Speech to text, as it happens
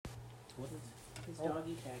What is his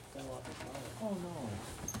doggy tag fell off his collar? Oh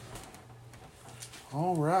no.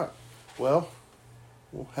 All right. Well,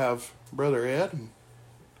 we'll have Brother Ed and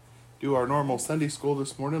do our normal Sunday school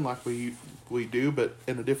this morning like we do, but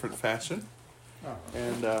in a different fashion. Oh.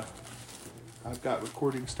 And I've got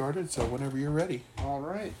recording started, so whenever you're ready. All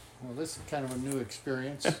right. Well, this is kind of a new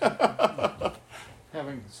experience.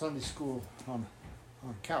 Having Sunday school on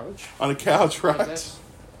a couch. On a couch, right?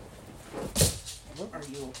 Are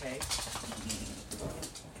you okay?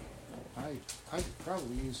 I could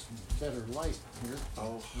probably use some better light here.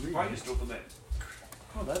 Oh, you probably just open that.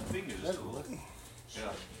 Oh, that thing is that just a little.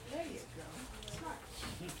 Yeah. There you go. Smart.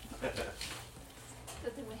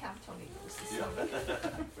 Good thing we have Tony Bruce's. Yeah.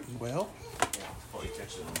 Well, Probably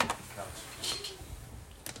catch it on the couch.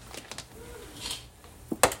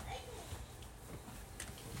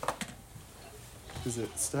 is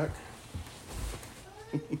it stuck?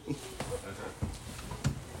 That's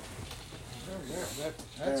it.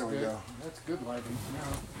 that's There we good. go. That's good lighting.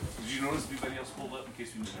 Now, Did you notice anybody else pulled up in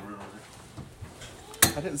case we need to run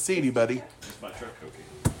over? I didn't see anybody. It's my truck, okay.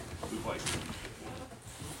 Blue light.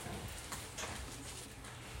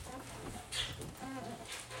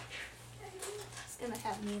 It's gonna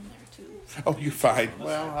have me in there too. Oh, you're fine.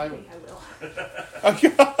 well, I think I will.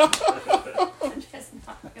 Okay. I'm just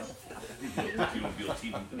not real. You don't feel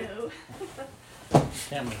teething today. No.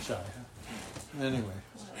 camera shy. Huh? Anyway,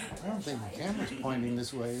 I don't think the camera's pointing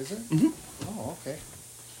this way, is it? Mm-hmm. Oh, okay.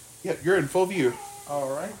 Yeah, you're in full view. All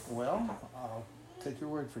right. Well, I'll take your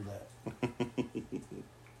word for that.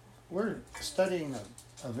 We're studying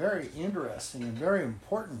a very interesting and very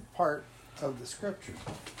important part of the scripture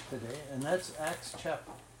today, and that's Acts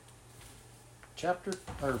chapter,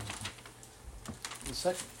 or the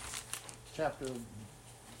second chapter of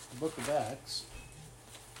the book of Acts.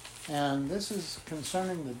 And this is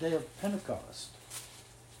concerning the day of Pentecost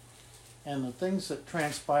and the things that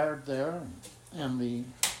transpired there, and the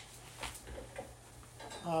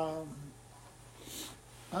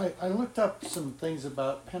I looked up some things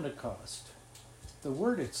about Pentecost. The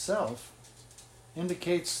word itself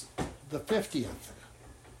indicates the 50th,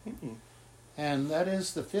 and that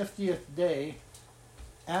is the 50th day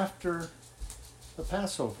after the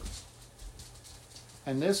Passover.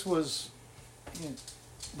 And this was,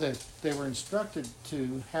 they were instructed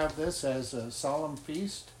to have this as a solemn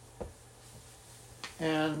feast.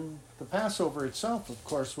 And the Passover itself, of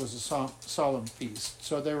course, was a solemn feast.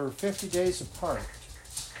 So they were 50 days apart.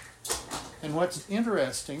 And what's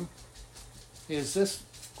interesting is this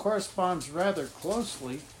corresponds rather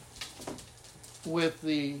closely with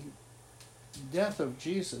the death of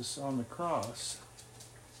Jesus on the cross.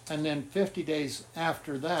 And then 50 days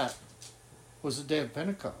after that was the day of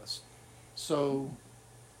Pentecost. So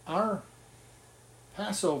our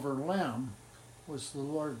Passover lamb was the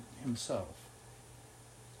Lord himself.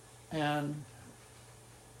 And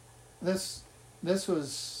this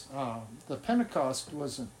was, the Pentecost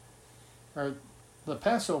wasn't, or the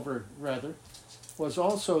Passover rather, was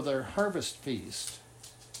also their harvest feast.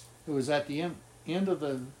 It was at the end of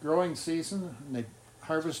the growing season, and they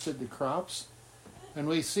harvested the crops. And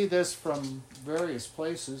we see this from various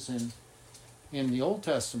places in the Old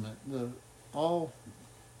Testament. All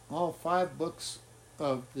 5 books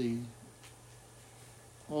of the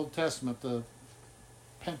Old Testament, the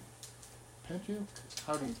Pentateuch?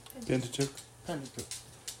 How do you? Pentateuch. Pentateuch.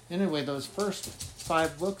 Anyway, those first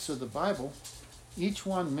 5 books of the Bible, each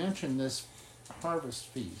one mentioned this harvest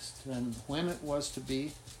feast and when it was to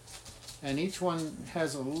be, and each one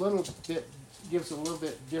has gives a little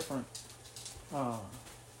bit different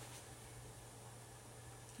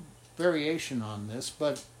variation on this,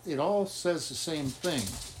 but it all says the same thing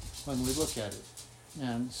when we look at it.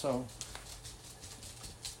 And so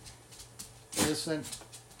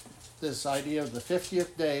this idea of the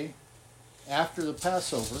 50th day after the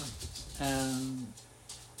Passover and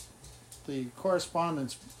the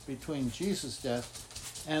correspondence between Jesus'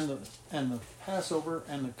 death and the Passover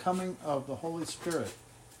and the coming of the Holy Spirit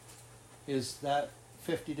is that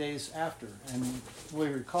 50 days after. And we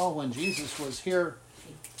recall when Jesus was here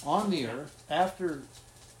on the earth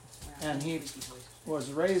and he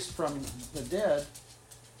was raised from the dead,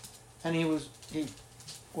 and he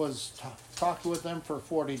was talked with them for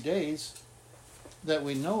 40 days that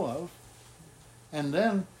we know of, and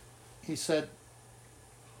then he said,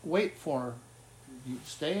 you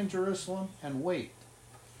stay in Jerusalem and wait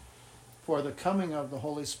for the coming of the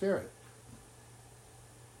Holy Spirit.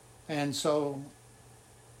 And so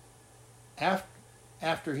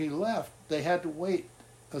after he left, they had to wait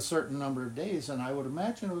a certain number of days, and I would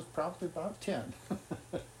imagine it was probably about 10.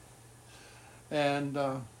 And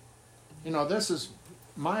this is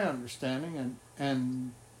my understanding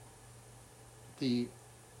and the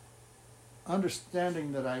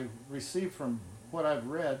understanding that I received from what I've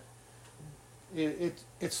read,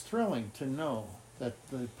 it's thrilling to know that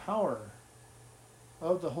the power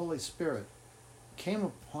of the Holy Spirit came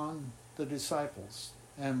upon the disciples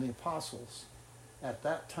and the apostles at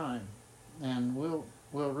that time. And we'll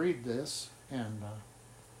read this, and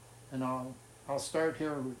I'll start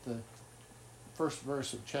here with the first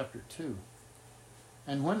verse of chapter 2.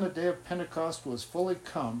 And when the day of Pentecost was fully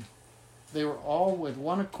come, they were all with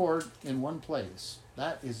one accord in one place.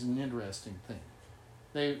 That is an interesting thing.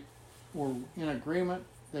 They were in agreement.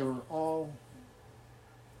 They were all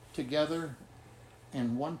together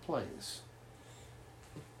in one place.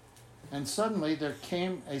 And suddenly there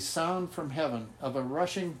came a sound from heaven of a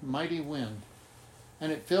rushing mighty wind,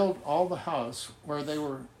 and it filled all the house where they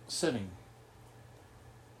were sitting.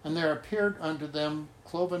 And there appeared unto them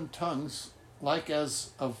cloven tongues like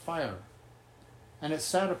as of fire, and it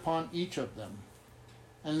sat upon each of them.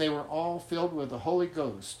 And they were all filled with the Holy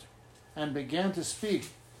Ghost, and began to speak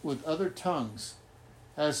with other tongues,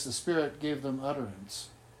 as the Spirit gave them utterance.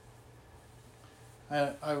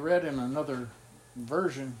 I read in another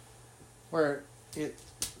version where it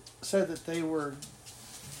said that they were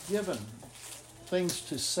given things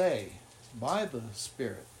to say by the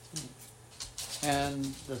Spirit, and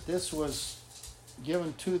that this was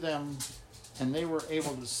given to them, and they were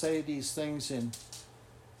able to say these things in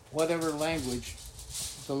whatever language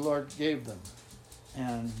the Lord gave them.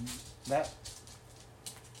 And that's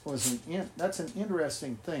an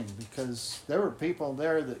interesting thing, because there were people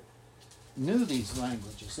there that knew these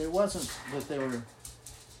languages. It wasn't that they were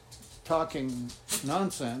talking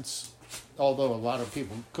nonsense, although a lot of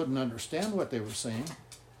people couldn't understand what they were saying.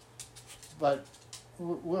 But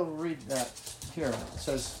we'll read that here. It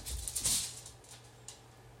says,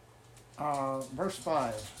 verse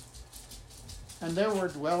 5, and there were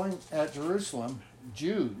dwelling at Jerusalem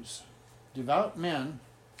Jews, devout men,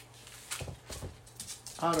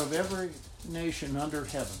 out of every nation under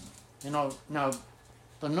heaven. Now,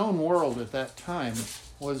 the known world at that time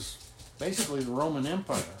was basically the Roman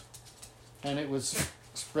Empire, and it was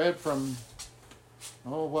spread from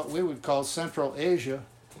what we would call Central Asia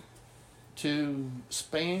to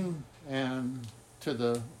Spain, and to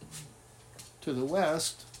the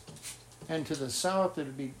west, and to the south it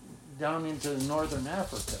would be down into northern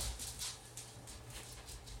Africa,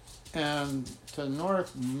 and to the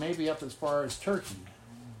north maybe up as far as Turkey,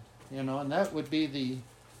 and that would be the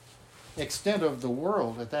extent of the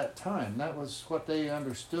world at that time. That was what they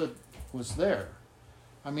understood was there.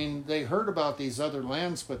 I mean, they heard about these other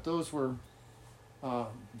lands, but those were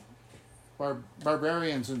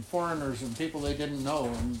barbarians and foreigners and people they didn't know,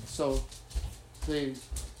 and so they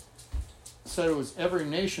said it was every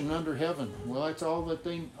nation under heaven. Well, that's all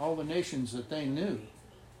the nations that they knew.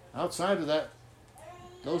 Outside of that,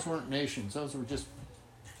 those weren't nations. Those were just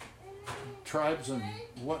tribes, and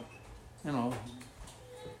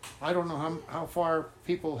I don't know how far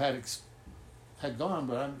people had gone,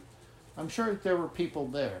 but I'm sure that there were people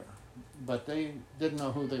there, but they didn't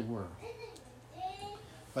know who they were.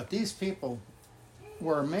 But these people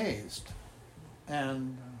were amazed,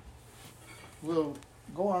 and we'll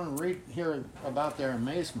go on and read here about their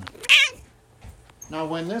amazement. Now,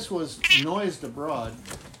 when this was noised abroad,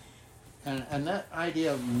 and that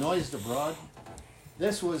idea of noised abroad,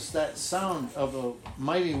 this was that sound of a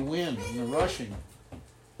mighty wind and the rushing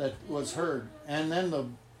that was heard, and then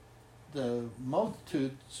the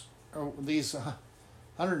multitudes, or these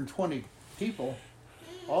 120 people,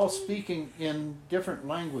 all speaking in different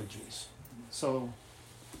languages. So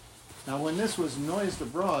now when this was noised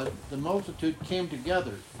abroad, the multitude came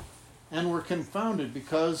together and were confounded,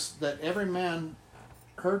 because that every man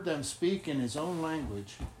heard them speak in his own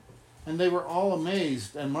language. And they were all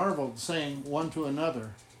amazed and marveled, saying one to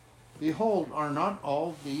another, Behold, are not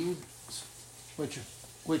all these which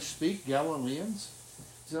speak Galileans?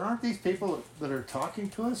 Aren't these people that are talking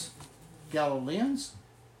to us Galileans?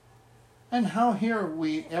 And how hear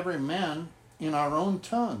we every man in our own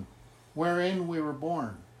tongue, wherein we were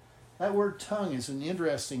born? That word tongue is an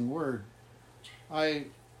interesting word. I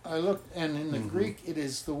looked, and in the Greek it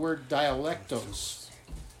is the word dialectos.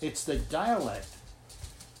 It's the dialect,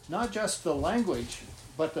 not just the language,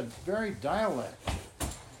 but the very dialect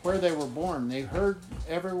where they were born. They heard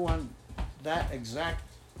everyone that exact,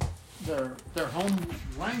 their home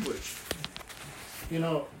language.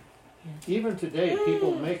 Even today,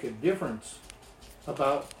 people make a difference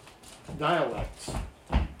about dialects.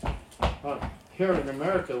 Here in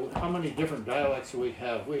America, how many different dialects do we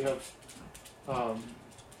have? We have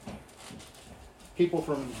people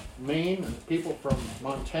from Maine and people from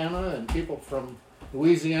Montana and people from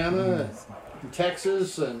Louisiana and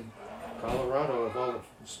Texas and Colorado of all the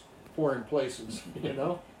foreign places, you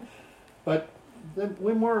know. But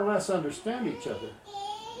we more or less understand each other.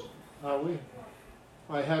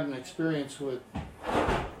 I had an experience with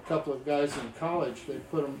a couple of guys in college. They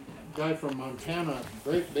put a guy from Montana,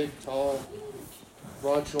 great big, tall,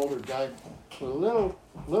 broad-shouldered guy, with a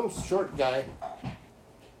little short guy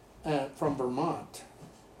from Vermont.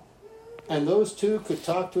 And those two could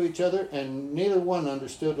talk to each other, and neither one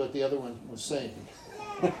understood what the other one was saying.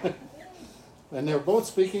 And they were both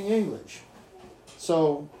speaking English.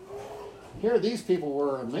 So here these people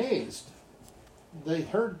were amazed. They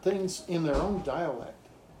heard things in their own dialect.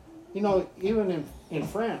 You know, even in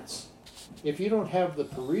France, if you don't have the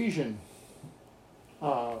Parisian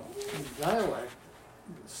dialect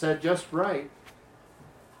said just right,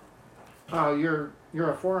 you're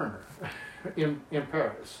a foreigner in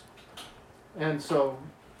Paris. And so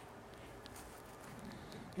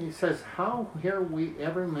he says, how hear we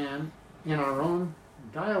every man in our own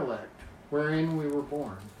dialect wherein we were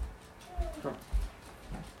born?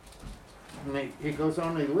 And he goes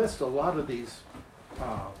on, he lists a lot of these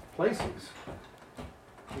places.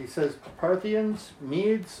 He says, Parthians,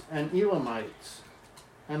 Medes, and Elamites,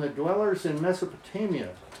 and the dwellers in Mesopotamia,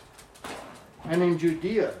 and in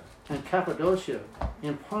Judea, and Cappadocia,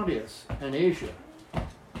 in Pontus and Asia,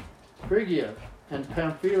 Phrygia and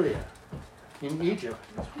Pamphylia, in Egypt,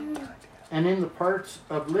 and in the parts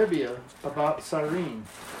of Libya about Cyrene,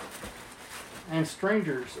 and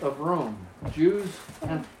strangers of Rome, Jews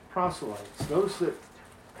and proselytes, those that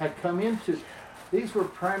had come into, these were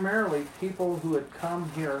primarily people who had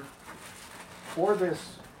come here for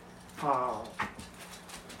this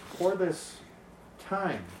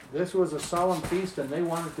time. This was a solemn feast, and they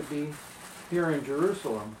wanted to be here in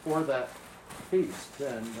Jerusalem for that feast.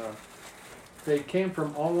 And they came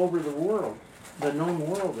from all over the world, the known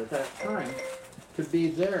world at that time, to be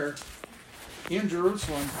there in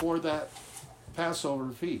Jerusalem for that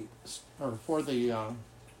Passover feast, or for the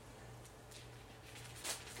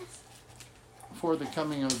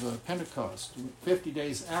coming of the Pentecost, 50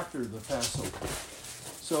 days after the Passover.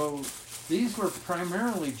 So these were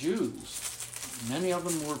primarily Jews. Many of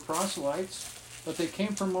them were proselytes, but they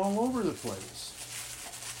came from all over the place.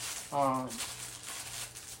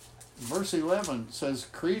 Verse 11 says,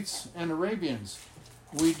 Cretes and Arabians,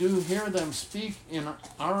 we do hear them speak in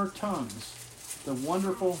our tongues the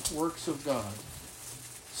wonderful works of God.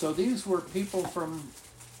 So these were people from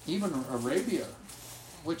even Arabia,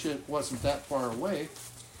 which it wasn't that far away,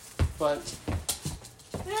 but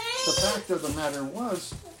the fact of the matter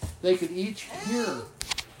was they could each hear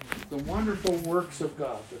the wonderful works of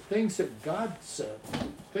God, the things that God said,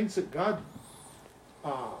 things that God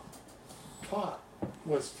taught,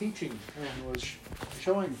 was teaching and was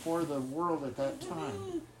showing for the world at that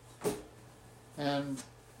time. And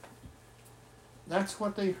that's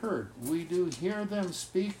what they heard. We do hear them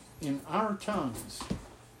speak in our tongues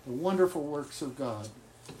the wonderful works of God.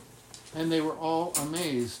 And they were all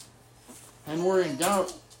amazed and were in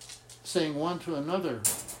doubt, saying one to another,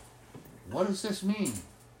 what does this mean?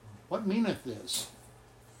 What meaneth this?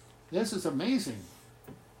 This is amazing.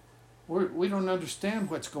 We don't understand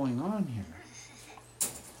what's going on here.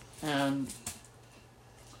 And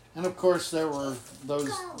of course there were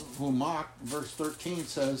those who mocked. Verse 13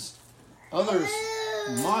 says, others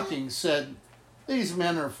mocking said, these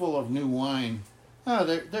men are full of new wine.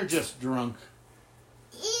 They're just drunk.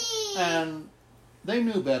 And they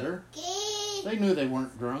knew better. They knew they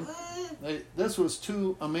weren't drunk. This was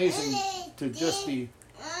too amazing to just be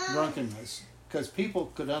drunkenness, because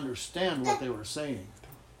people could understand what they were saying.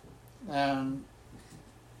 And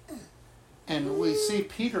we see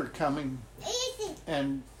Peter coming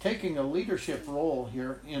and taking a leadership role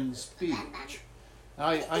here in speech.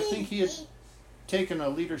 I think he had taken a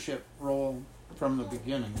leadership role from the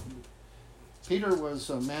beginning. Peter was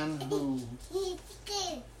a man who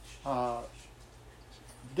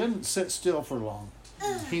didn't sit still for long.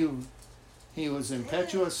 He was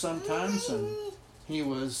impetuous sometimes, and he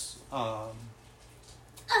was a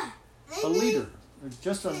leader,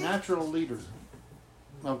 just a natural leader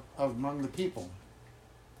among the people.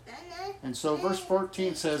 And so verse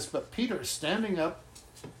 14 says, but Peter, standing up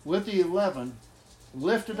with the 11,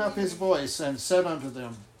 lifted up his voice and said unto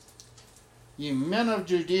them, ye men of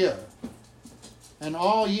Judea, and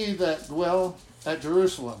all ye that dwell at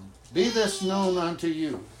Jerusalem, be this known unto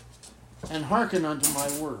you, and hearken unto my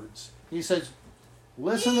words. He says,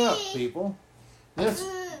 listen up, people. This,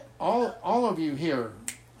 all of you here,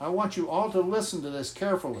 I want you all to listen to this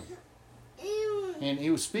carefully. And he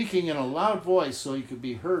was speaking in a loud voice so he could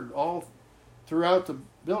be heard all throughout the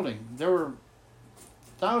building. There were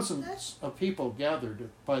thousands of people gathered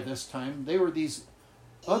by this time. They were these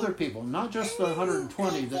other people, not just the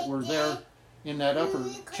 120 that were there in that upper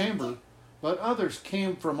chamber, but others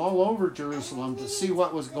came from all over Jerusalem to see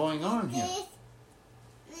what was going on here.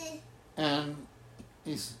 And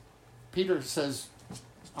Peter says,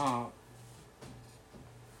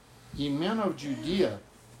 ye men of Judea,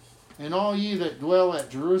 and all ye that dwell at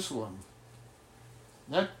Jerusalem.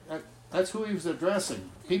 That's who he was addressing.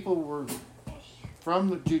 People were from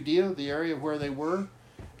the Judea, the area where they were,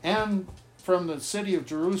 and from the city of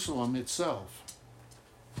Jerusalem itself.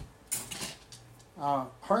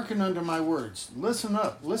 Hearken unto my words. Listen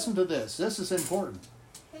up. Listen to this. This is important.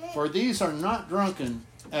 For these are not drunken,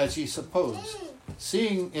 as ye suppose,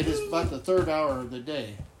 seeing it is but the third hour of the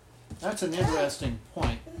day. That's an interesting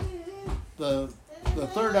point. The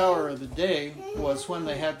third hour of the day was when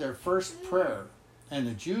they had their first prayer, and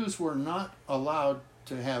the Jews were not allowed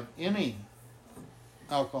to have any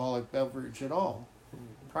alcoholic beverage at all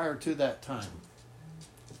prior to that time.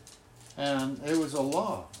 And it was a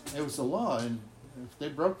law. It was a law, and if they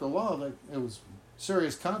broke the law, it was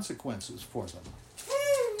serious consequences for them.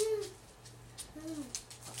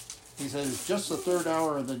 He said it's just the third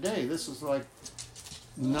hour of the day. This is like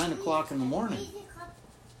 9 o'clock in the morning.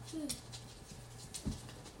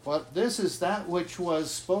 But this is that which was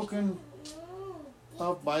spoken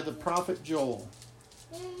of by the prophet Joel.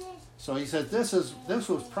 So he said this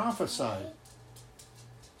was prophesied.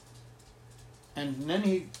 And then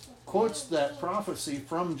he quotes that prophecy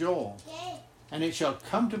from Joel. And it shall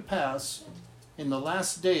come to pass in the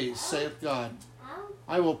last days, saith God,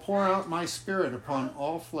 I will pour out my spirit upon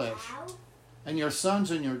all flesh, and your sons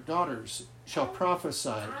and your daughters shall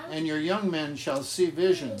prophesy, and your young men shall see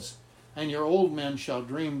visions, and your old men shall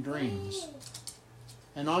dream dreams.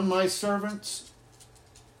 And on my servants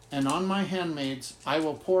and on my handmaids I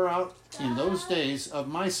will pour out in those days of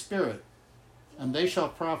my spirit, and they shall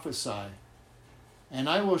prophesy. And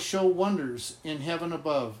I will show wonders in heaven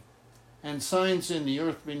above, and signs in the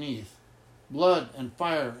earth beneath, blood and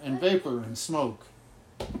fire and vapor and smoke.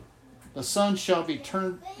 The sun shall be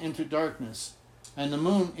turned into darkness, and the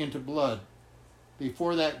moon into blood,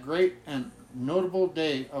 before that great and notable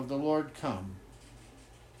day of the Lord come.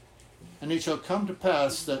 And it shall come to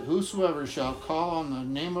pass that whosoever shall call on the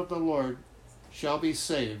name of the Lord shall be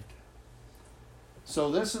saved.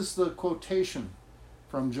 So this is the quotation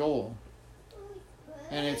from Joel.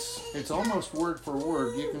 And it's almost word for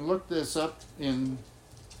word. You can look this up in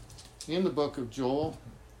the book of Joel,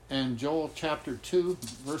 and Joel chapter 2,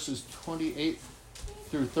 verses 28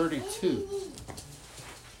 through 32.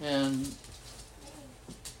 And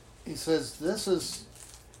he says this is,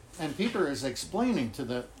 and Peter is explaining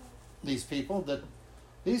to these people that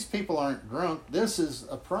these people aren't drunk. This is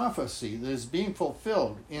a prophecy that is being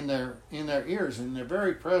fulfilled in their ears, in their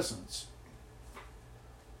very presence.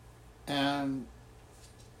 And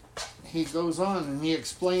he goes on and he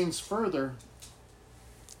explains further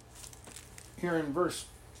here in verse,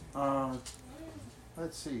 in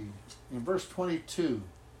verse 22.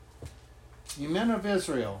 Ye men of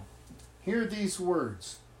Israel, hear these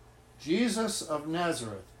words. Jesus of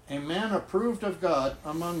Nazareth, a man approved of God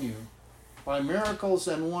among you, by miracles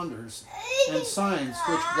and wonders and signs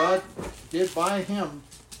which God did by him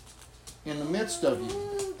in the midst of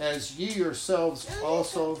you, as ye yourselves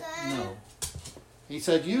also know. He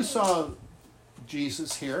said, you saw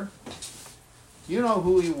Jesus here. You know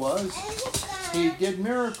who he was. He did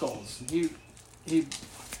miracles. He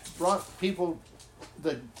brought people,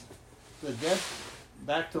 the dead,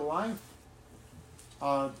 back to life.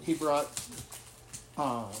 He brought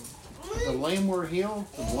the lame were healed.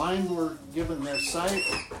 The blind were given their sight.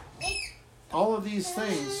 All of these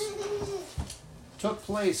things took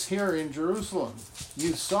place here in Jerusalem.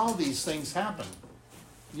 You saw these things happen.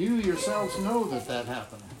 You yourselves know that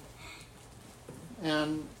happened.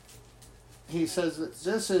 And he says that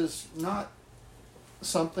this is not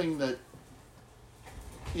something that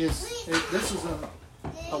is, this is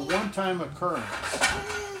a one-time occurrence,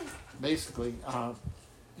 basically.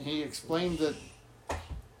 He explained that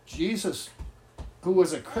Jesus, who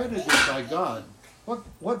was accredited by God,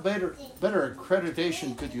 what better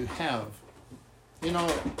accreditation could you have? You know,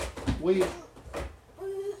 we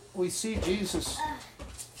see Jesus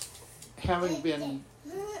having been,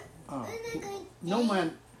 no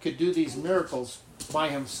man could do these miracles by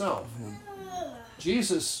himself.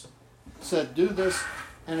 Jesus said, do this,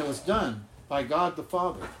 and it was done by God the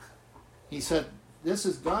Father. He said, this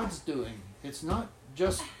is God's doing. It's not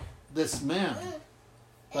just this man,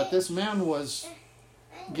 but this man was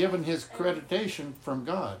given his creditation from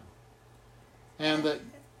God. And that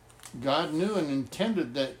God knew and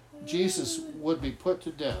intended that Jesus would be put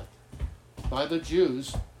to death by the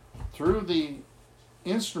Jews through the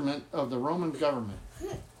instrument of the Roman government.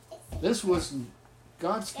 This was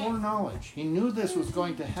God's foreknowledge. He knew this was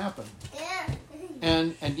going to happen.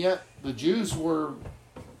 And yet the Jews were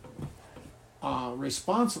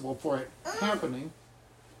responsible for it happening.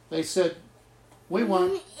 They said, we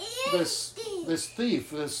want this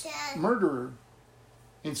thief, this murderer,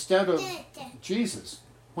 instead of Jesus,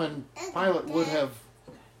 when Pilate would have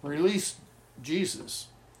released Jesus.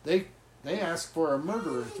 They asked for a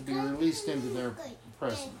murderer to be released into their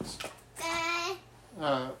presence.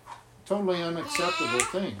 Totally unacceptable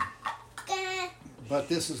thing. But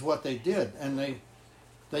this is what they did, and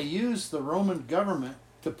they used the Roman government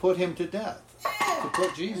to put him to death, to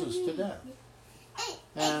put Jesus to death.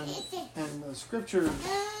 And the scripture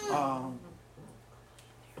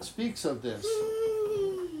speaks of this.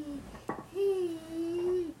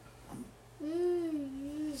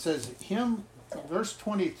 It says, verse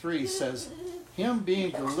 23 says, him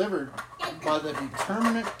being delivered by the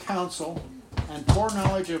determinate counsel and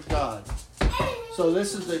foreknowledge of God. So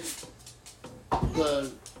this is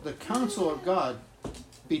the counsel of God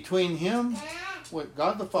between him, with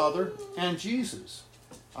God the Father, and Jesus.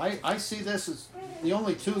 I see this as the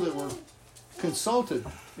only two that were consulted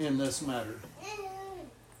in this matter.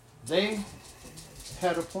 They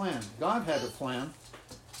had a plan. God had a plan,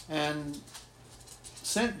 and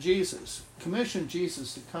sent Jesus, commissioned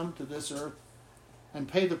Jesus to come to this earth and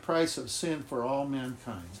pay the price of sin for all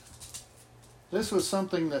mankind. This was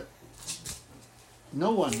something that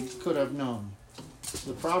no one could have known.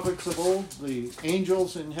 The prophets of old, the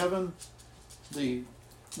angels in heaven, the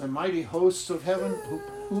mighty hosts of heaven,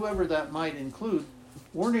 whoever that might include,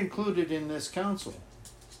 weren't included in this council.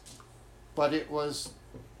 But it was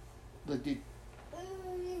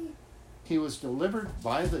he was delivered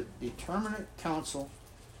by the determinate counsel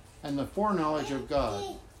and the foreknowledge of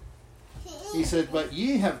God. He said, but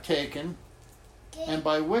ye have taken, and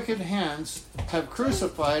by wicked hands have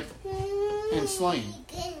crucified and slain.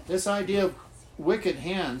 This idea of wicked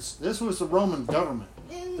hands, this was the Roman government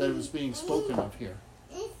that was being spoken of here.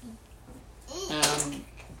 And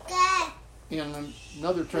in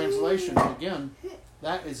another translation, again,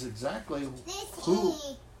 that is exactly who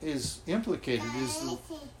is implicated, is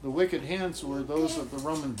the wicked hands were those of the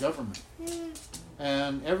Roman government.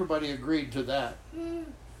 And everybody agreed to that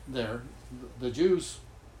there. The Jews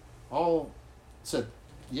all said,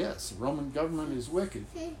 yes, the Roman government is wicked.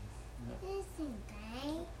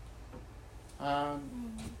 And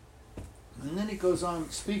then he goes on,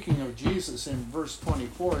 speaking of Jesus in verse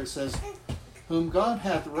 24, it says, whom God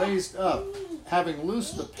hath raised up, having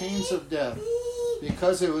loosed the pains of death,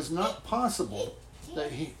 because it was not possible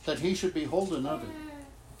that he should behold another.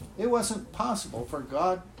 It wasn't possible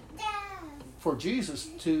for Jesus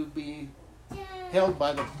to be held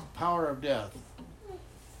by the power of death.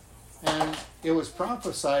 And it was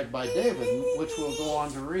prophesied by David, which we'll go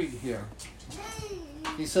on to read here.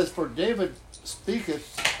 He says, for David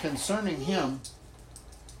speaketh concerning him,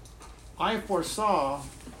 I foresaw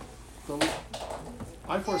the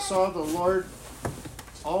Lord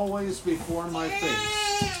always before my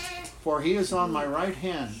face, for he is on my right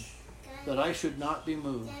hand, that I should not be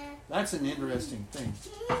moved. That's an interesting thing.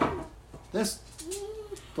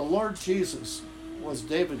 The Lord Jesus was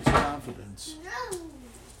David's confidence.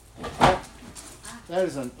 That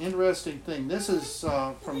is an interesting thing. This is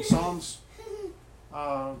from Psalms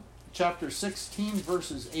chapter 16,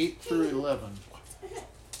 verses 8 through 11.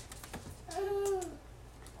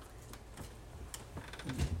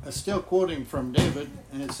 Still quoting from David,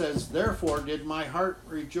 and it says, therefore did my heart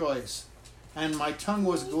rejoice, and my tongue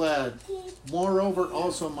was glad. Moreover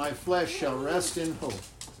also my flesh shall rest in hope,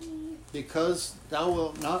 because thou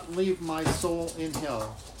wilt not leave my soul in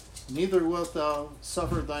hell, neither wilt thou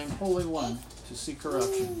suffer thine Holy One to see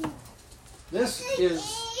corruption. This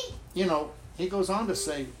is, he goes on to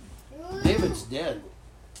say, David's dead.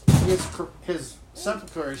 His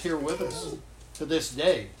sepulchre is here with us to this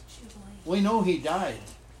day. We know he died.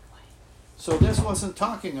 So this wasn't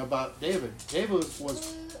talking about David. David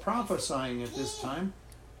was prophesying at this time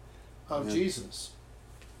of Jesus.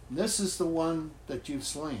 This is the one that you've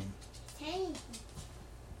slain.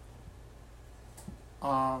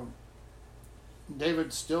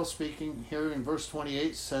 David, still speaking here in verse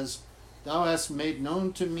 28, says, thou hast made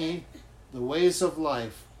known to me the ways of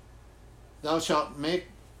life. Thou shalt make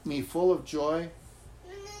me full of joy,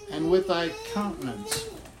 and with thy countenance,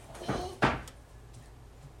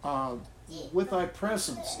 with thy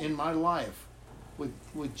presence in my life,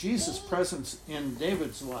 with Jesus' presence in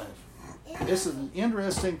David's life. This is an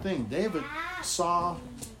interesting thing. David saw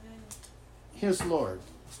his Lord,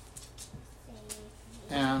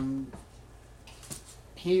 and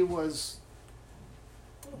he was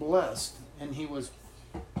blessed, and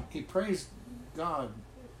he praised God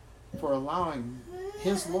for allowing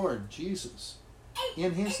his Lord Jesus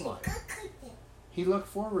in his life. He looked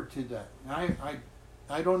forward to that.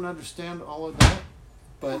 I don't understand all of that,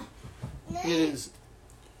 but it is.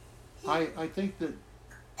 I think that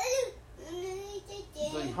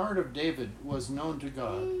the heart of David was known to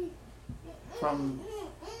God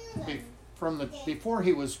before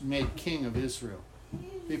he was made king of Israel.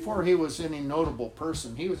 Before he was any notable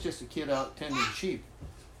person, he was just a kid out tending sheep.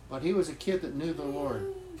 But he was a kid that knew the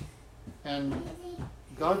Lord. And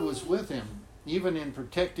God was with him, even in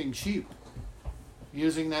protecting sheep,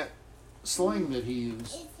 using that sling that he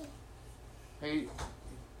used. He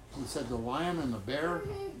said the lion and the bear,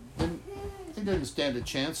 they didn't stand a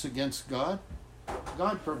chance against God.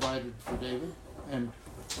 God provided for David and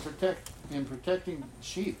protecting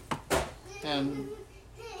sheep, and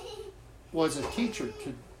was a teacher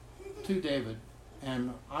to David.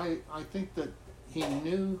 And I think that he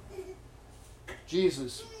knew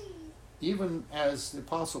Jesus, even as the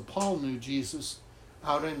Apostle Paul knew Jesus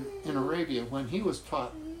out in Arabia when he was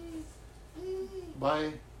taught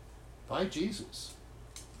by Jesus.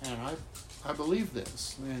 And I believe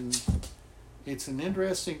this. And it's an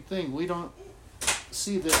interesting thing. We don't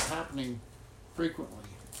see this happening frequently.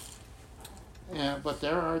 But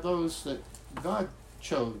there are those that God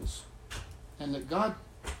chose and that God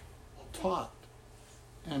taught.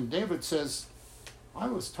 And David says, I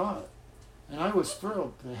was taught, and I was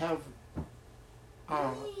thrilled to have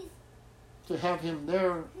him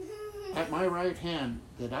there at my right hand,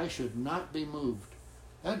 that I should not be moved.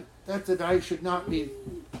 That I should not be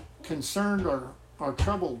concerned or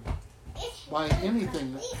troubled by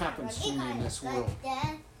anything that happens to me in this world.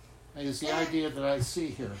 Is the idea that I see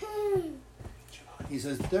here. He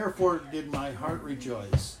says, therefore did my heart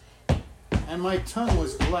rejoice, and my tongue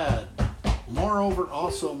was glad. Moreover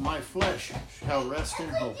also my flesh shall rest in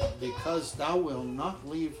hope, because thou wilt not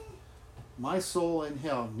leave my soul in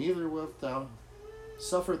hell, neither wilt thou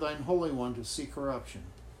suffer thine Holy One to see corruption.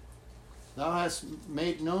 Thou hast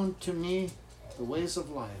made known to me the ways of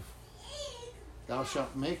life. Thou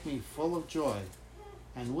shalt make me full of joy,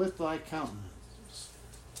 and with thy countenance.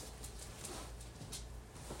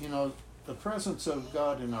 You know, the presence of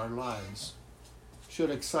God in our lives should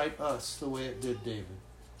excite us the way it did David.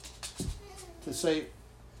 To say,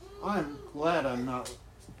 I'm glad I'm not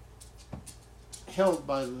held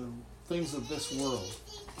by the things of this world.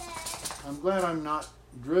 I'm glad I'm not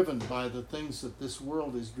driven by the things that this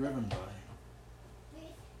world is driven by.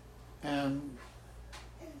 And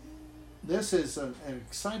this is an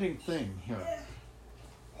exciting thing here.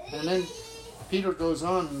 And then Peter goes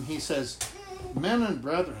on and he says, men and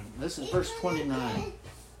brethren, this is verse 29,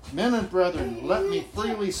 men and brethren, let me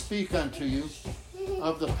freely speak unto you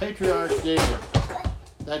of the patriarch David,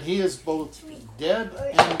 that he is both dead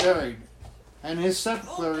and buried, and his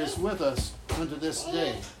sepulchre is with us unto this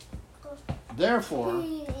day. Therefore,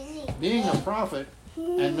 being a prophet,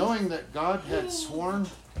 and knowing that God had sworn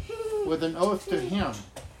with an oath to him,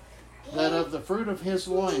 that of the fruit of his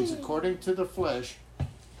loins, according to the flesh,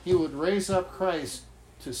 he would raise up Christ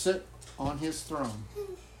to sit on his throne.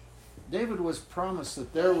 David was promised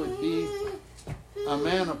that there would be a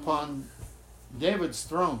man upon David's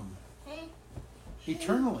throne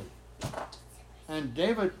eternally. And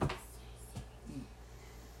David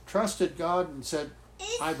trusted God and said,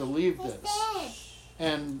 I believe this,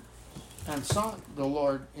 and sought the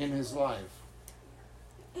Lord in his life.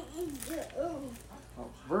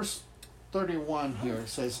 Verse 31 here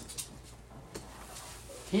says,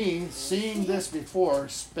 he, seeing this before,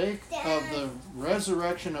 spake of the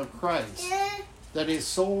resurrection of Christ, that his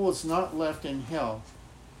soul was not left in hell,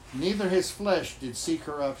 neither his flesh did see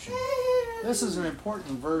corruption. This is an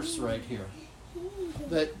important verse right here,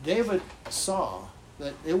 that David saw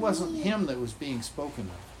that it wasn't him that was being spoken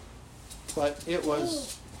of, but it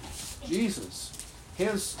was Jesus,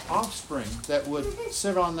 his offspring, that would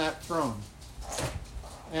sit on that throne.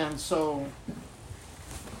 And so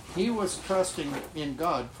he was trusting in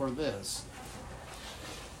God for this.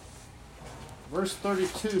 Verse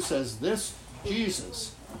 32 says, this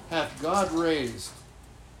Jesus hath God raised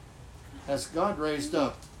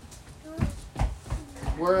up,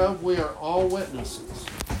 whereof we are all witnesses.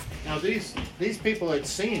 Now these people had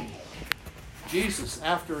seen Jesus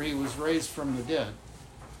after he was raised from the dead.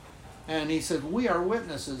 And he said, we are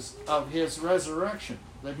witnesses of his resurrection,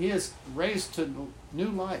 that he is raised to new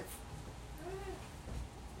life.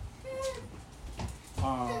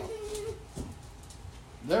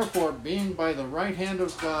 Therefore, being by the right hand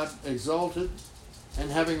of God exalted, and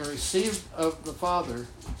having received of the Father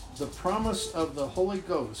the promise of the Holy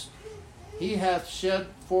Ghost, he hath shed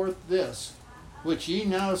forth this, which ye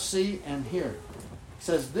now see and hear. It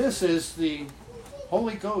says this is the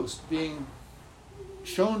Holy Ghost being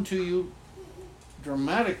shown to you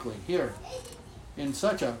dramatically here in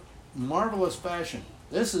such a marvelous fashion.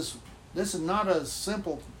 This is not a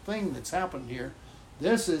simple thing that's happened here.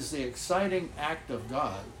 This is the exciting act of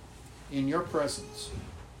God in your presence.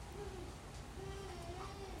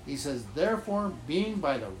 He says, therefore, being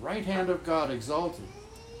by the right hand of God exalted,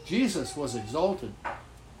 Jesus was exalted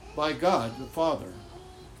by God the Father,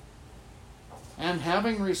 and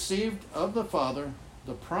having received of the Father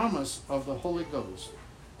the promise of the Holy Ghost.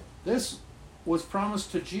 This was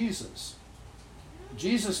promised to Jesus.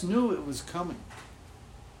 Jesus knew it was coming.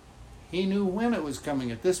 He knew when it was coming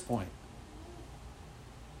at this point.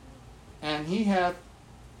 And he hath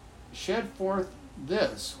shed forth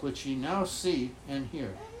this, which ye now see and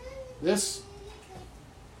hear. This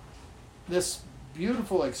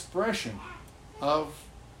beautiful expression of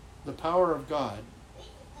the power of God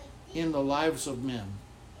in the lives of men.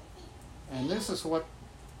 And this is what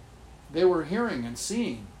they were hearing and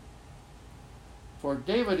seeing. For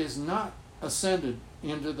David is not ascended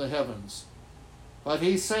into the heavens, but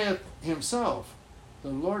he saith himself, the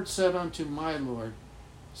Lord said unto my Lord,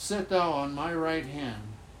 sit thou on my right hand,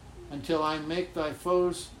 until I make thy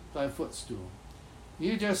foes thy footstool.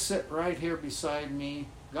 You just sit right here beside me.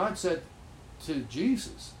 God said to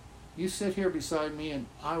Jesus, you sit here beside me and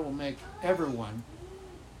I will make everyone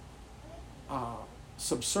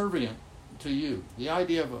subservient to you. The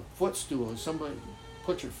idea of a footstool is somebody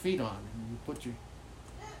put your feet on and you put your...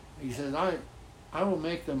 He says, I will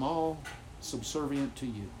make them all subservient to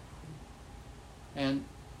you. And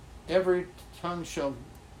every tongue shall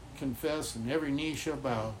confess and every knee shall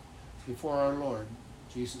bow before our Lord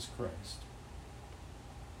Jesus Christ.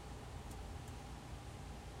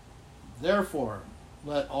 Therefore,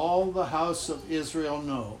 let all the house of Israel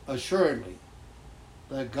know assuredly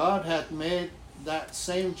that God hath made that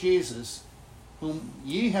same Jesus, whom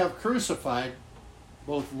ye have crucified,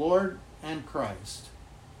 both Lord and Christ.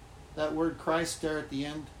 That word Christ there at the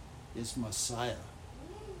end is Messiah,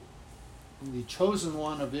 the chosen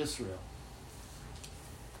one of Israel.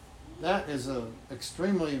 That is an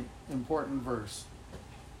extremely important verse.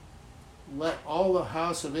 Let all the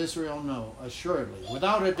house of Israel know assuredly,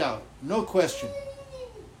 without a doubt, no question,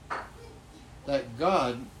 that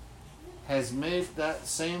God has made that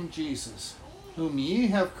same Jesus, whom ye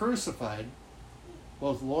have crucified,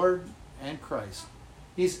 both Lord and Christ.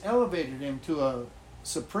 He's elevated him to a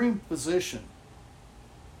supreme position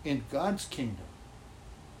in God's kingdom.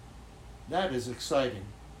 That is exciting.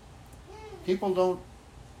 People don't,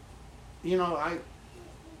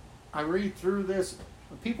 I read through this,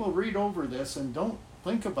 people read over this and don't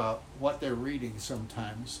think about what they're reading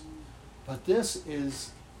sometimes. But this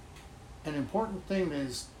is an important thing that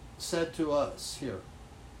is said to us here.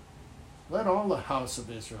 Let all the house of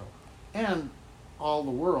Israel, and all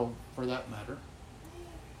the world for that matter,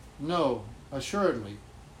 know assuredly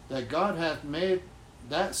that God hath made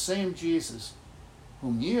that same Jesus,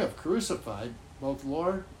 whom ye have crucified, both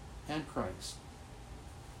Lord and Christ.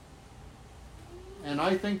 And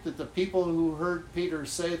I think that the people who heard Peter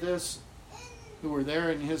say this, who were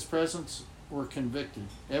there in his presence, were convicted,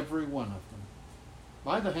 every one of them,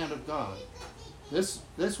 by the hand of God. This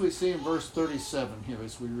we see in verse 37 here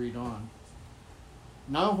as we read on.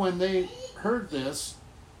 Now when they heard this,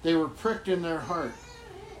 they were pricked in their heart,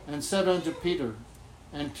 and said unto Peter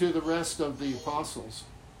and to the rest of the apostles,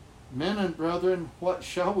 Men and brethren, what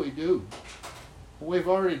shall we do? We've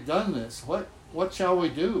already done this. What shall we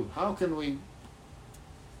do? How can we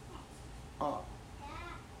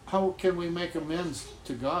make amends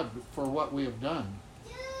to God for what we have done?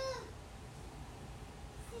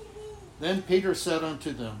 Then Peter said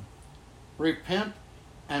unto them, Repent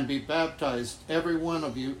and be baptized, every one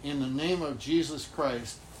of you, in the name of Jesus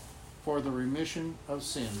Christ, for the remission of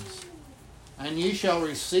sins, and ye shall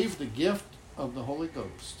receive the gift of the Holy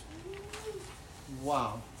Ghost.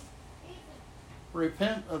 Wow.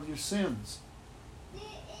 Repent of your sins.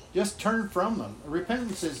 Just turn from them.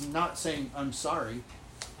 Repentance is not saying, I'm sorry.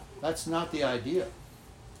 That's not the idea.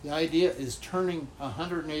 The idea is turning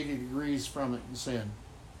 180 degrees from it and saying,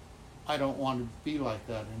 I don't want to be like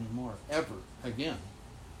that anymore, ever again.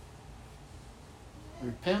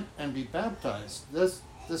 Repent and be baptized. This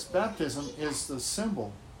baptism is the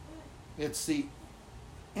symbol. It's the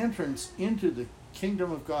entrance into the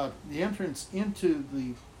kingdom of God, the entrance into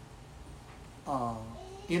the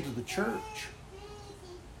church.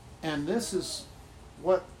 And this is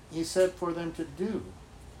what he said for them to do,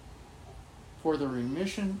 for the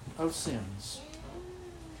remission of sins.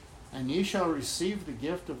 And ye shall receive the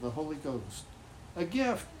gift of the Holy Ghost. A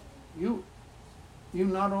gift. You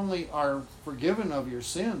not only are forgiven of your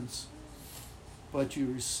sins, but you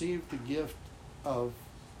receive the gift of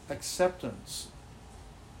acceptance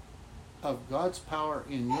of God's power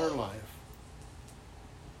in your life.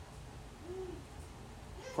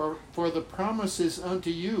 For the promise is unto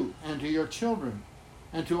you and to your children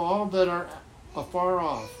and to all that are afar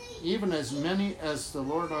off, even as many as the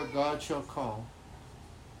Lord our God shall call.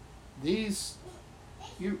 These,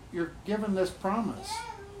 you're given this promise.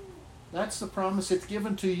 That's the promise. It's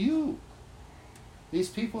given to you. These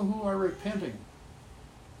people who are repenting.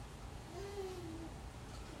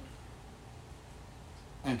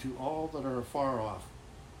 And to all that are afar off.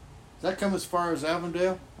 Does that come as far as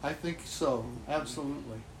Avondale? I think so,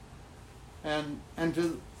 absolutely. And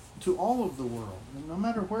to all of the world, no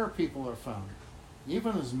matter where people are found,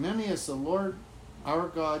 even as many as the Lord our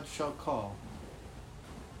God shall call.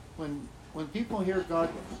 When people hear God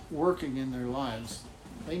working in their lives,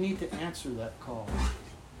 they need to answer that call.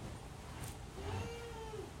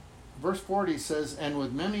 Verse 40 says, and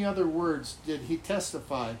with many other words did he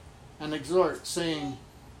testify and exhort, saying,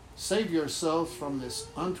 save yourselves from this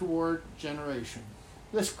untoward generation.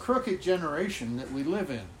 This crooked generation that we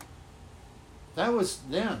live in. That was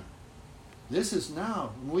then. This is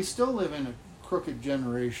now. And we still live in a crooked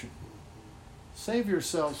generation. Save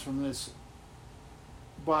yourselves from this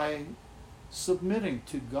by submitting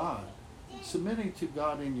to God. Submitting to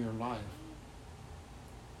God in your life.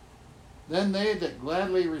 Then they that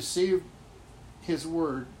gladly received his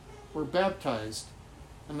word were baptized,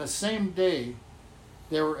 and the same day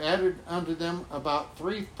there were added unto them about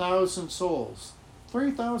 3,000 souls.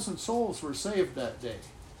 3,000 souls were saved that day.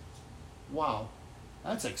 Wow,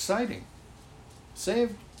 that's exciting.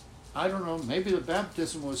 Saved, I don't know, maybe the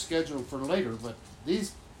baptism was scheduled for later, but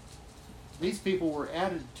these people were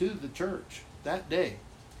added to the church that day.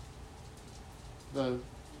 The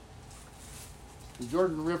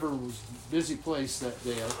Jordan River was a busy place that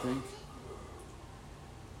day, I think.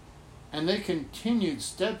 And they continued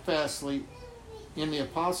steadfastly in the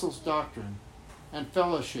apostles' doctrine and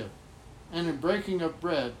fellowship, and in breaking of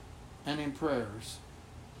bread, and in prayers.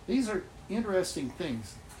 These are interesting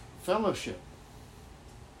things. Fellowship,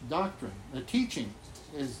 doctrine, the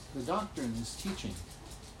doctrine is teaching.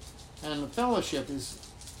 And the fellowship is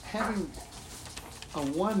having a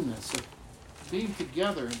oneness, of being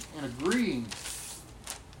together and agreeing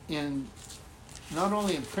in not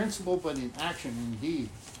only in principle but in action and deed.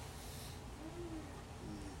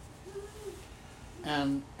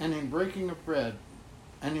 And in breaking of bread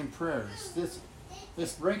and in prayers.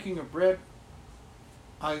 This breaking of bread,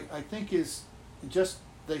 I think is just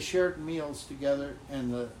they shared meals together,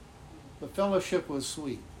 and the fellowship was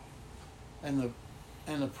sweet. And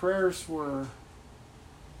the prayers were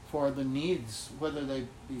for the needs, whether they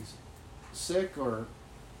be sick or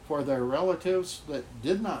for their relatives that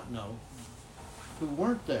did not know, who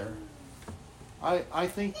weren't there. I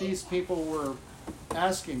think these people were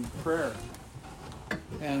asking prayer,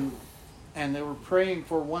 and they were praying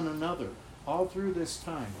for one another all through this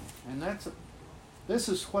time. And this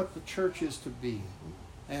is what the church is to be.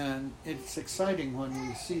 And it's exciting when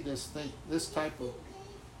we see this type of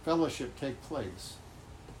fellowship take place.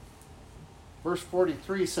 Verse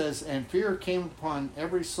 43 says, and fear came upon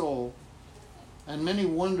every soul, and many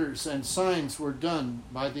wonders and signs were done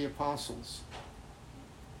by the apostles.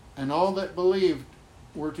 And all that believed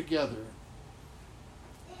were together,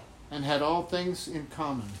 and had all things in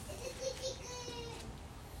common,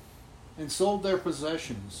 and sold their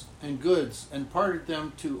possessions and goods, and parted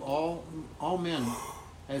them to all men,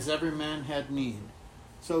 as every man had need.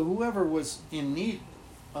 So whoever was in need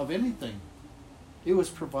of anything, it was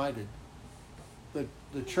provided.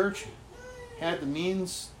 The church had the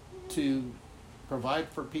means to provide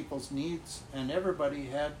for people's needs, and everybody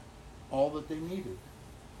had all that they needed.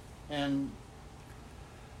 And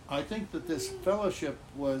I think that this fellowship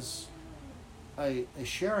was a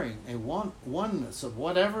sharing, a oneness of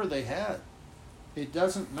whatever they had. It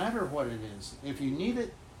doesn't matter what it is. If you need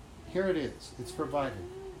it, here it is. It's provided.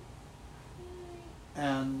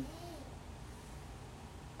 And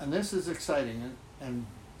this is exciting. And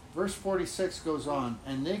verse 46 goes on,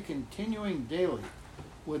 and they continuing daily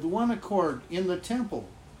with one accord in the temple,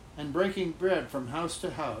 and breaking bread from house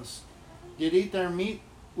to house, did eat their meat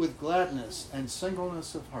with gladness and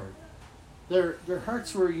singleness of heart. Their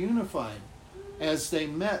hearts were unified as they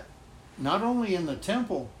met, not only in the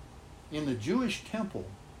temple, in the Jewish temple,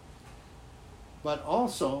 but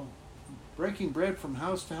also breaking bread from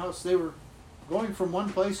house to house. They were going from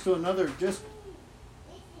one place to another just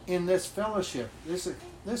in this fellowship. This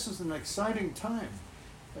is an exciting time,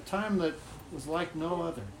 a time that was like no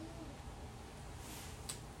other.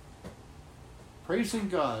 Praising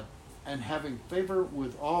God and having favor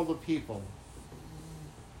with all the people.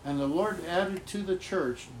 And the Lord added to the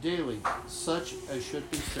church daily such as should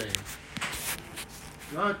be saved.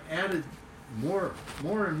 God added more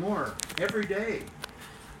and more every day.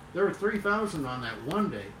 There were 3,000 on that one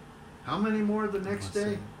day. How many more the next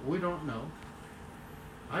day? We don't know.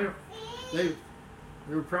 There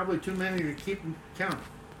were probably too many to keep count.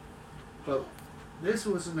 But this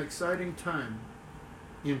was an exciting time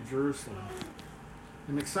in Jerusalem.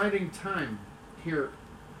 An exciting time here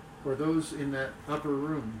for those in that upper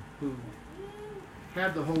room who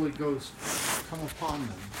had the Holy Ghost come upon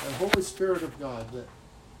them. The Holy Spirit of God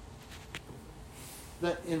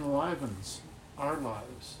that enlivens our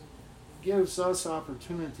lives, gives us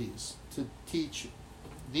opportunities to teach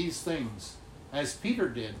these things, as Peter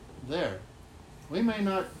did there. We may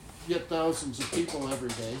not get thousands of people every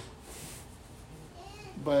day,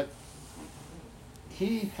 but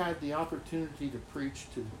he had the opportunity to preach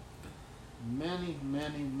to many,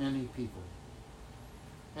 many, many people.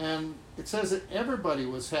 And it says that everybody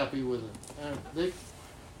was happy with it.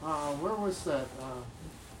 Where was that?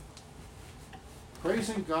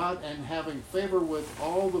 Praising God and having favor with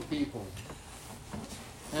all the people.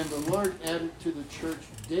 And the Lord added to the church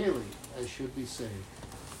daily as should be saved.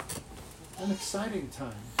 An exciting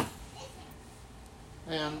time.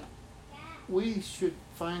 And we should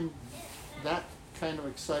find that kind of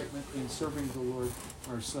excitement in serving the Lord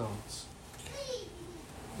ourselves.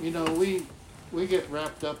 You know, we get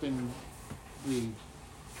wrapped up in the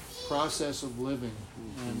process of living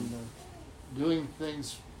and doing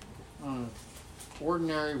things on an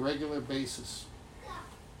ordinary, regular basis.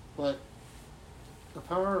 But the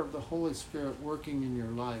power of the Holy Spirit working in your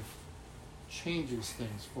life changes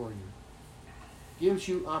things for you, gives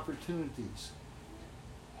you opportunities,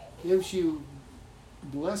 gives you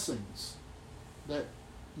blessings that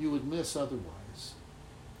you would miss otherwise.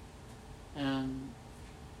 And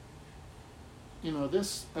you know,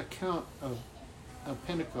 this account of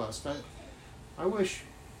Pentecost, I wish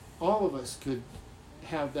all of us could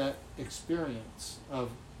have that experience of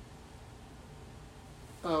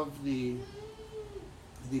the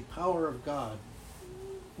power of God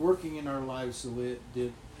working in our lives the way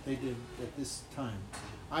they did at this time.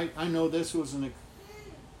 I know this was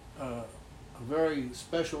a very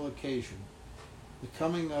special occasion, the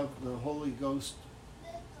coming of the Holy Ghost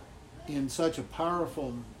in such a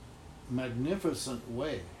powerful, magnificent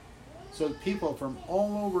way, so that people from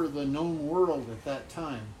all over the known world at that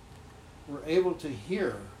time were able to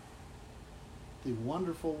hear the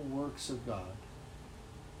wonderful works of God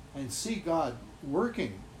and see God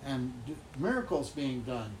working and miracles being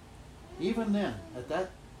done even then at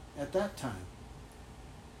that time.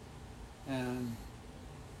 And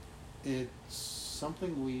it's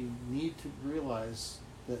something we need to realize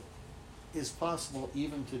that is possible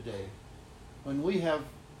even today. When we have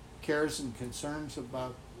cares and concerns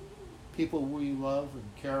about people we love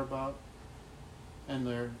and care about and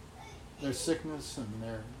their sickness and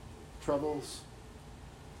their troubles,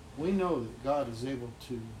 we know that God is able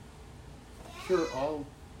to cure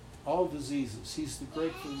all diseases. He's the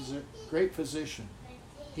great physician.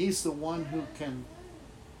 He's the one who can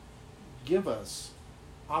give us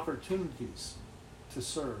opportunities to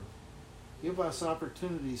serve, give us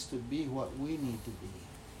opportunities to be what we need to be.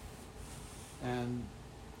 And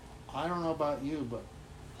I don't know about you, but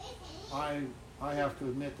I have to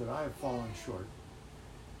admit that I have fallen short,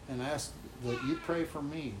 and ask that you pray for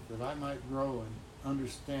me, that I might grow and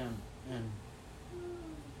understand and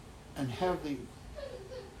have the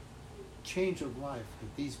change of life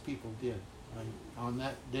that these people did on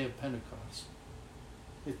that day of Pentecost.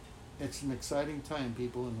 It's an exciting time,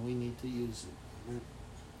 people, and we need to use it.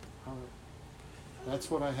 All right. That's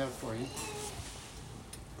what I have for you.